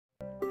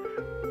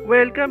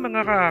Welcome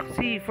mga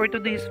kaaksi! For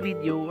today's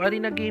video,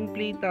 ari na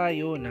gameplay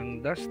tayo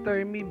ng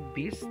Termi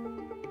Beast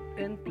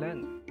and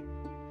Plant.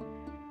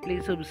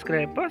 Please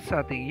subscribe pa sa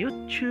ating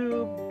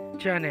YouTube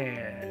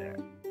channel.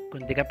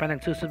 Kung di ka pa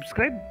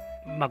nagsusubscribe,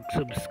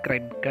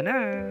 mag-subscribe ka na!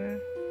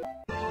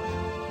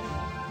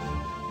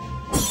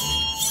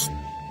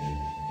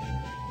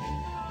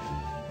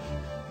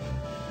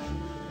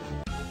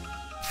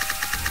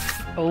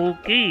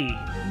 Okay,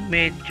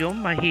 medyo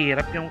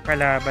mahirap yung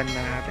kalaban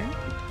natin.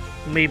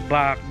 May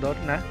backdoor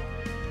na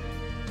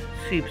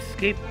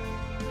sweepscape,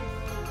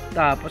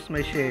 tapos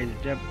may shell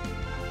jab.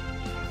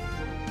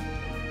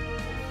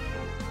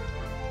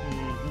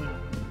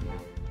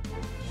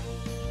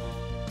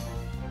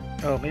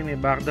 Okay, may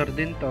backdoor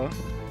din to.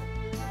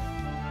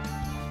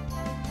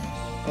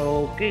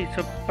 Okay,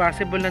 so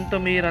possible lang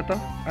tumira to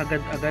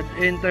agad-agad.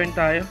 Enter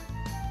tayo.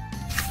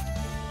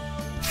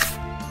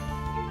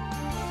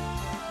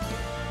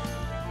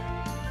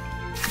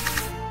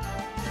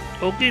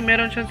 Okay,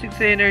 meron siyang 6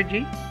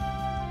 energy.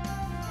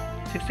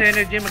 6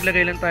 energy,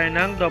 maglagay lang tayo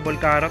ng double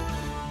carrot.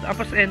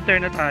 Tapos enter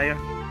na tayo.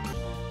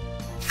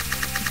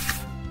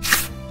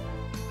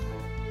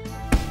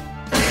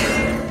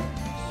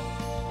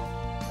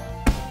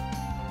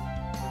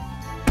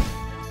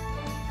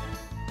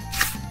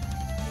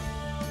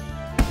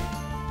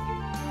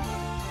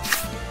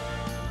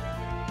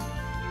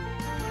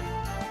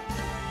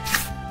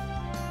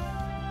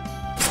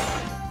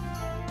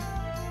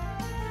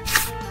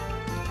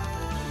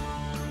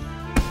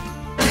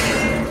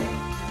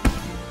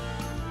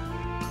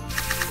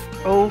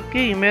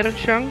 Okay, meron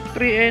siyang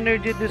 3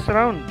 energy this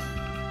round.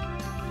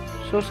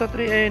 So sa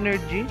 3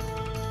 energy,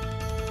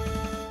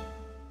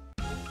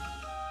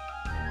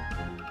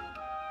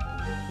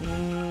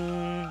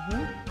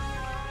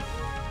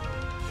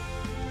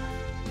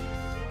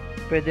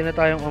 pwede na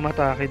tayong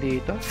umatake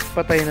dito.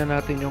 Patayin na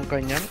natin yung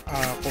kanyang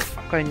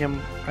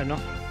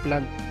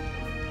plant.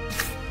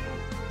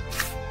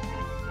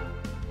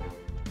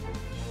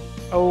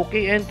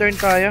 Okay, enter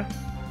tayo.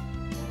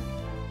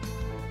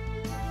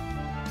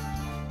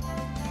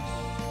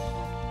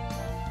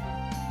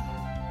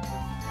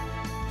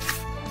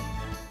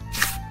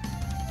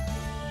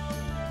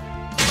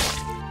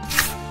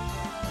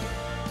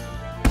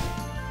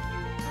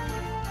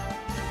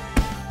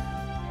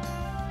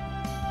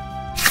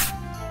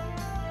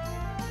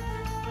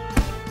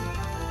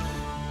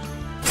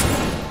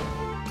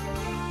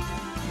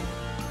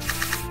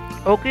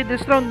 Okay,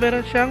 this round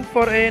meron siyang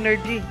 4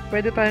 energy.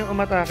 Pwede tayong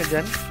umatake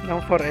dyan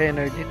ng 4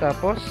 energy.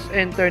 Tapos,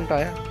 enter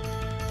tayo.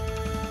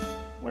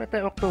 Wala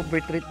tayo October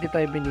treat. Di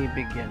tayo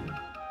binibigyan.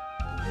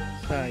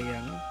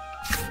 Sayang.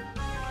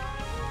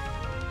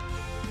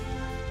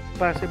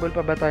 Possible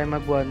pa ba tayo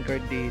mag 1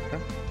 card dito?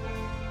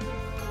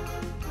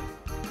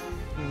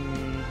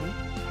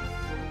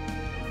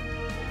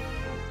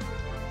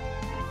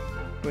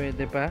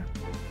 Pwede pa?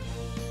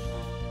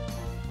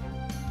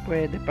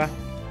 Pwede pa.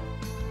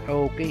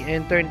 Okay,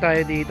 enter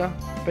tayo dito.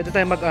 Pwede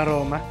tayo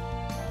mag-aroma.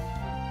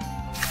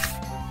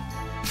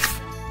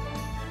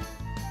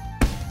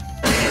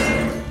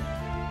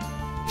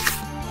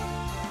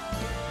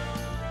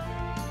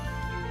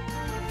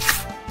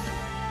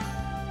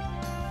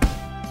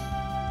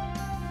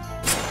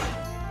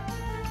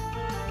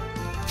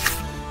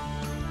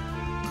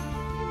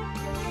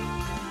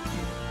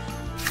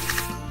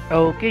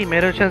 Okay,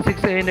 meron siyang 6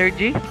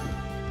 energy.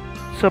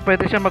 So,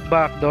 pwede siya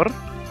mag-backdoor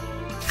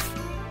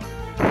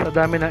sa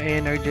dami ng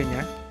energy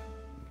niya.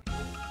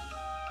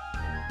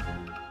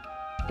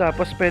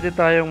 Tapos pwede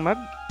tayong mag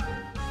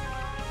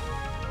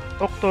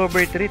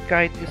October treat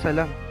kahit isa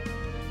lang.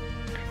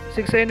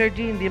 6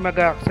 energy, hindi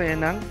mag-aaksaya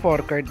ng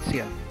 4 cards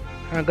yan.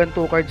 Hanggang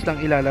 2 cards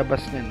lang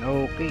ilalabas niyan.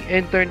 Okay,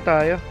 enter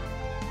tayo.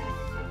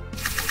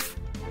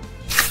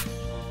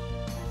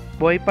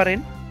 Buhay pa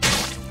rin.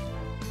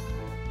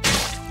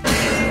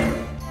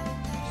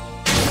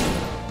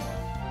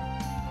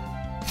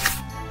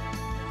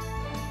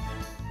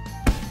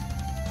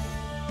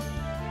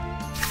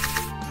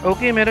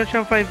 Okay, meron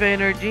siyang 5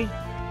 energy.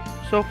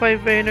 So,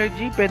 5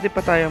 energy, pwede pa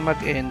tayong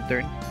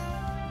mag-enter.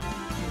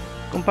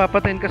 Kung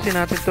papatayin kasi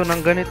natin to ng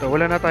ganito,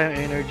 wala na tayong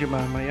energy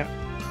mamaya.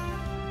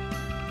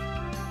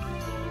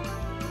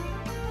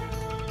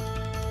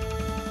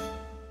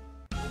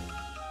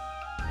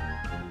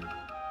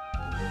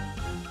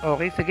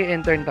 Okay, sige,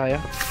 enter tayo.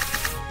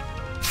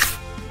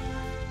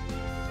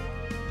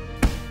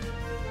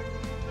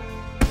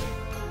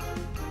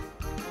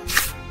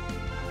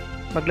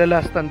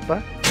 Maglalastan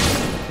pa?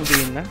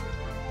 Hindi na.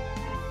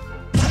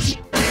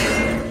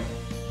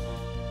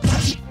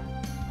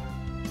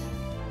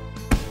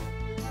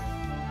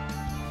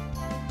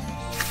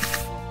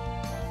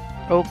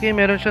 Okay,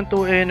 meron siyang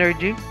 2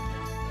 energy.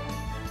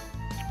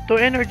 2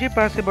 energy,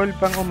 possible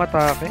pang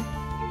umatake.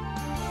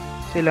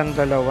 Silang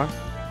dalawa.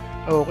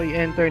 Okay,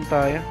 enter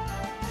tayo.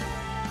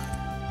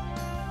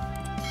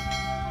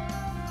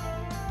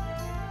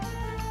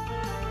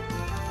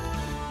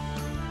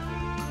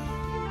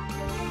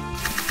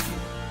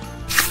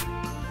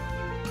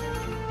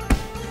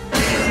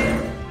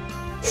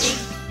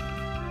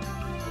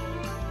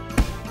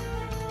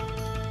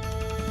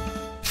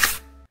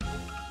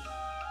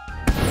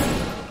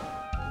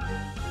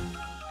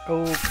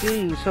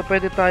 Okay, so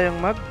pwede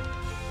tayong mag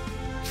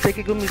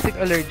sticky gumistic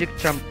allergic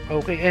champ.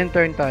 Okay, end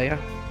turn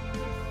tayo.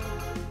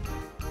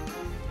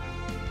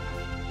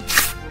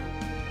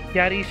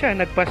 Yari siya,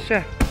 nagpass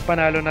siya.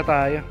 Panalo na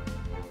tayo.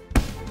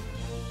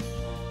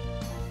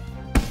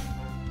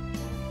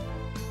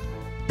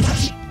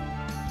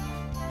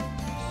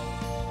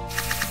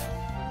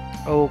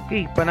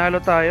 Okay, panalo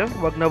tayo.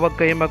 Wag na wag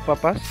kayo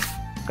magpapas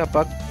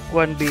kapag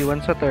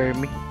 1v1 sa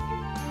Termi.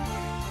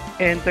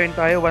 End turn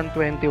tayo,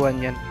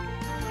 121 yan.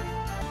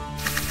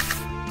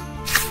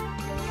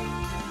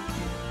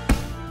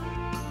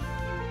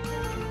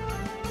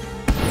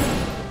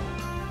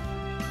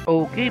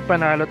 Okay,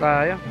 panalo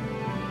tayo.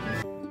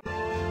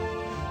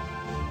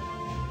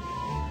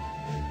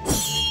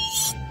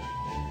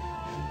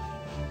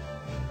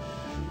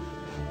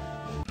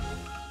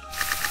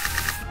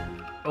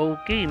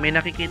 Okay, may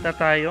nakikita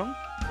tayong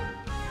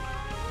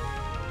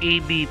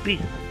ABP.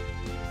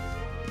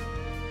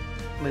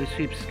 May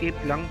sweepscape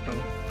lang to.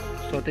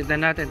 So,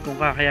 tignan natin kung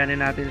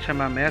kakayanin natin siya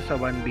mamaya sa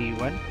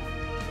 1v1.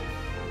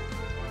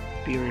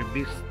 Pure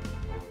Beast.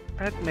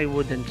 At may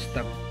wooden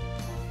stab.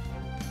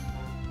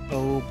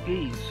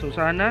 Okay, so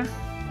sana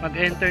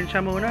mag-enter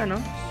siya muna, no?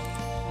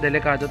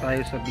 Delikado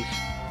tayo sa Beast.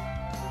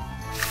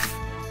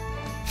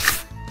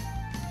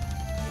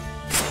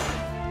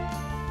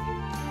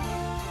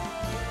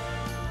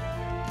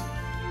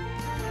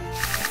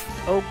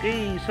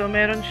 Okay, so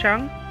meron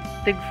siyang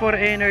tig 4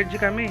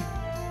 energy kami.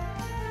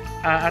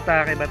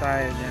 Aatake ba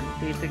tayo dyan?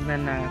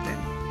 Titignan natin.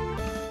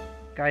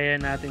 Kaya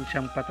natin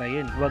siyang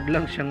patayin. Wag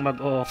lang siyang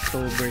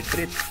mag-October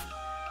treat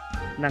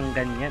ng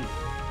ganyan.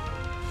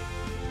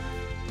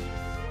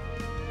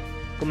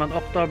 Kung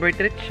mag-October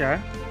treat siya,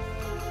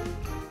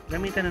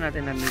 gamitan na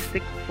natin ng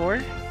Mystic for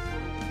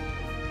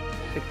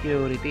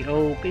security.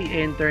 Okay,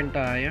 end turn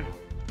tayo.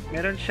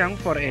 Meron siyang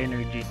 4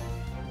 energy.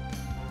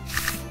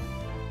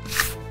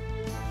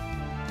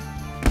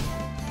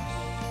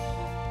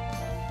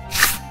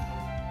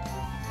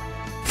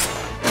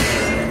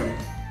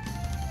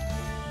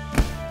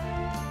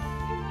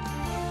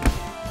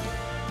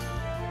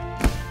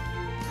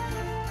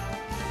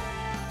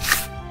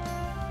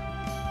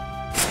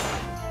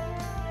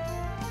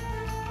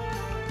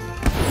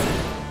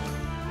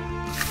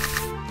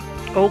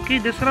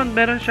 Okay, this round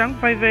meron siyang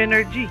 5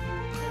 energy.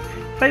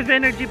 5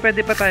 energy,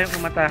 pwede pa tayong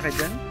umatake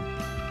dyan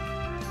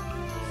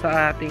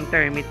sa ating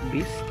Termite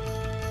Beast.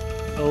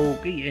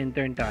 Okay, end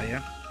turn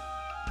tayo.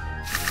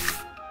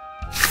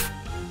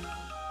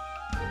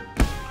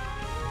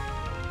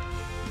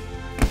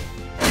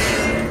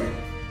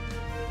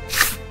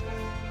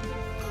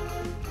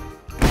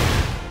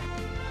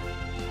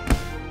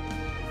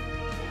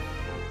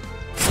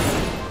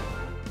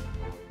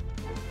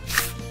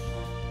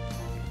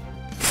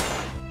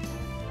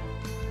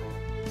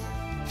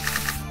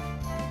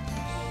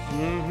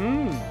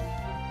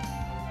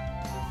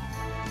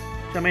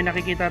 So may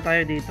nakikita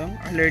tayo dito,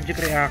 allergic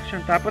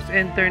reaction. Tapos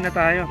enter na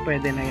tayo,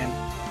 pwede na yan.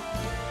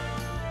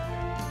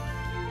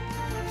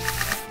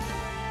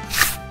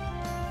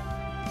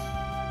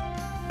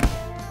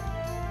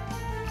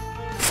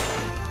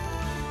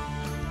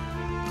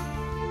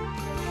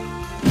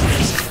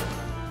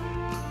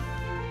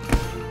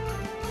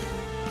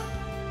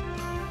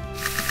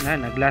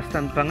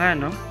 Naglastan pa nga,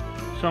 no?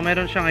 So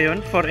meron siya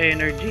ngayon 4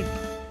 energy.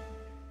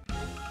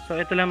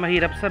 So ito lang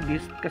mahirap sa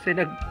Beast kasi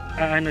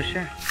nag-aano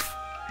siya.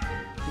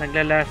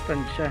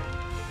 Naglalastan siya.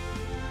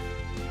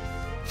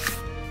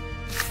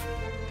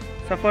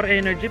 Sa 4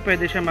 energy,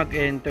 pwede siya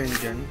mag-enter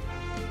dyan.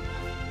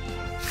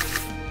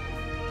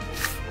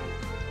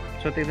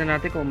 So, tignan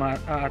natin kung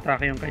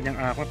ma-atake yung kanyang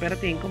aqua. Pero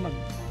tingin ko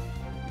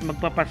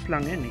magpapas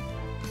lang yan eh.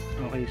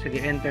 Okay,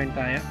 sige, enter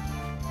tayo.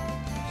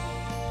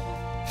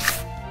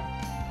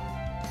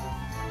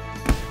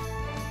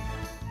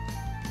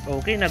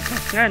 Okay,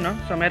 nag-pass nga, no?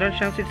 So, meron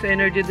siyang 6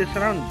 energy this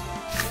round.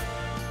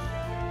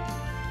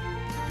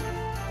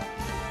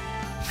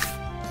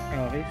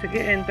 Okay, sige,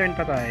 enter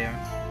pa tayo.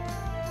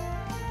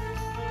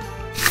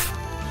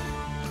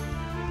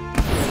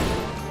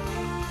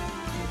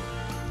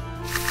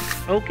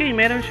 Okay,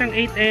 meron siyang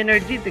 8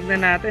 energy.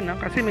 Tignan natin, no?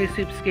 Kasi may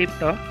sweepscape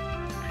to.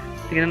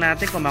 Tignan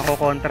natin kung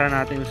makokontra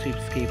natin yung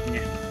sweepscape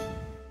niya.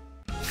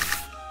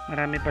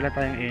 Marami pala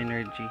tayong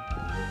energy.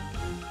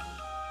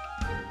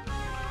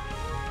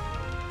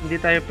 Hindi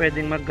tayo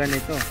pwedeng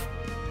magganito.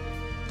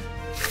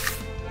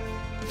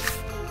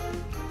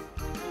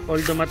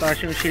 Although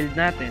mataas yung shield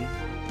natin,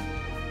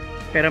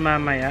 pero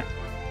mamaya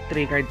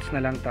 3 cards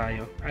na lang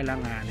tayo.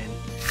 Alanganin.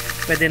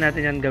 Pwede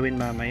natin yan gawin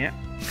mamaya.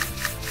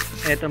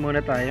 Eto muna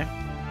tayo.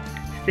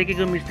 Sticky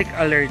Mystic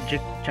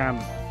Allergic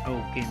Champ.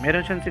 Okay.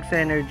 Meron siyang 6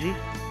 energy.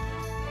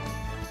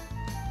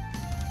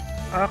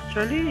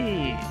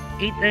 Actually,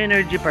 8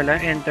 energy pala.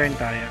 End turn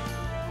tayo.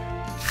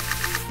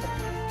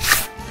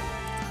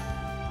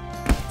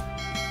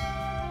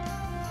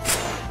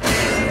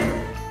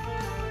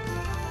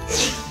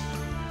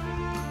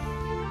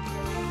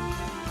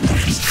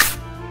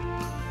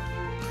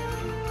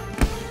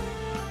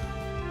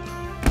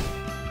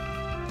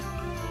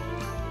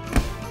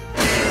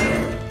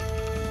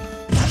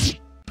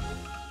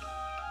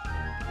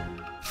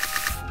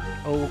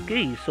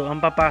 Okay, so ang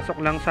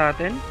papasok lang sa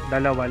atin, 2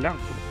 lang.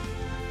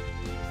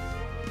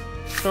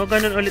 So,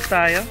 ganun ulit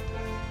tayo.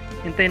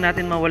 Hintayin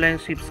natin mawala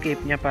yung sweepscape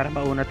niya para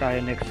mauna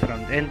tayo next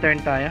round. End turn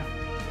tayo.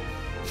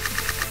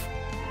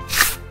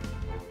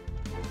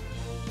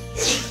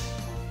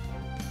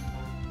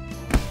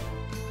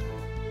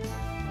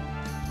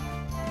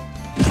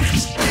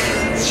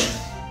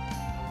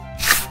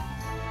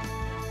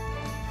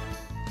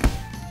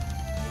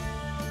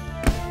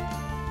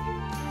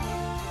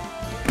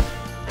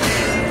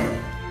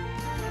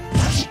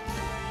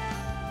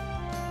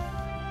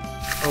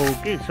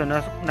 Okay, so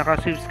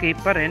naka-sweepscape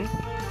pa rin.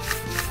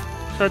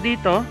 So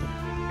dito,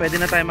 pwede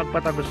na tayo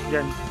magpatagos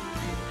dyan.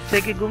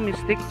 Sticky Goo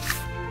Mystic,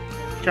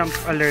 Champ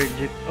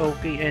Allergic.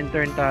 Okay, end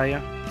turn tayo.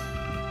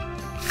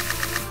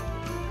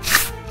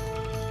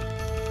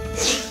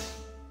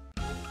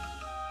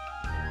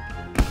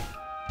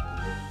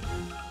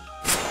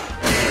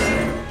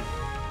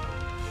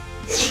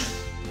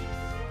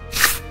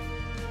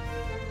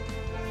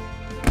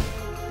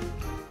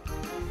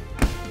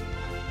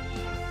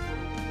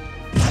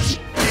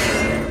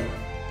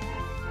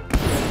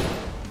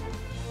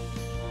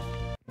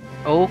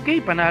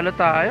 Okay, panalo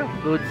tayo.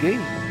 Good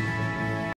game.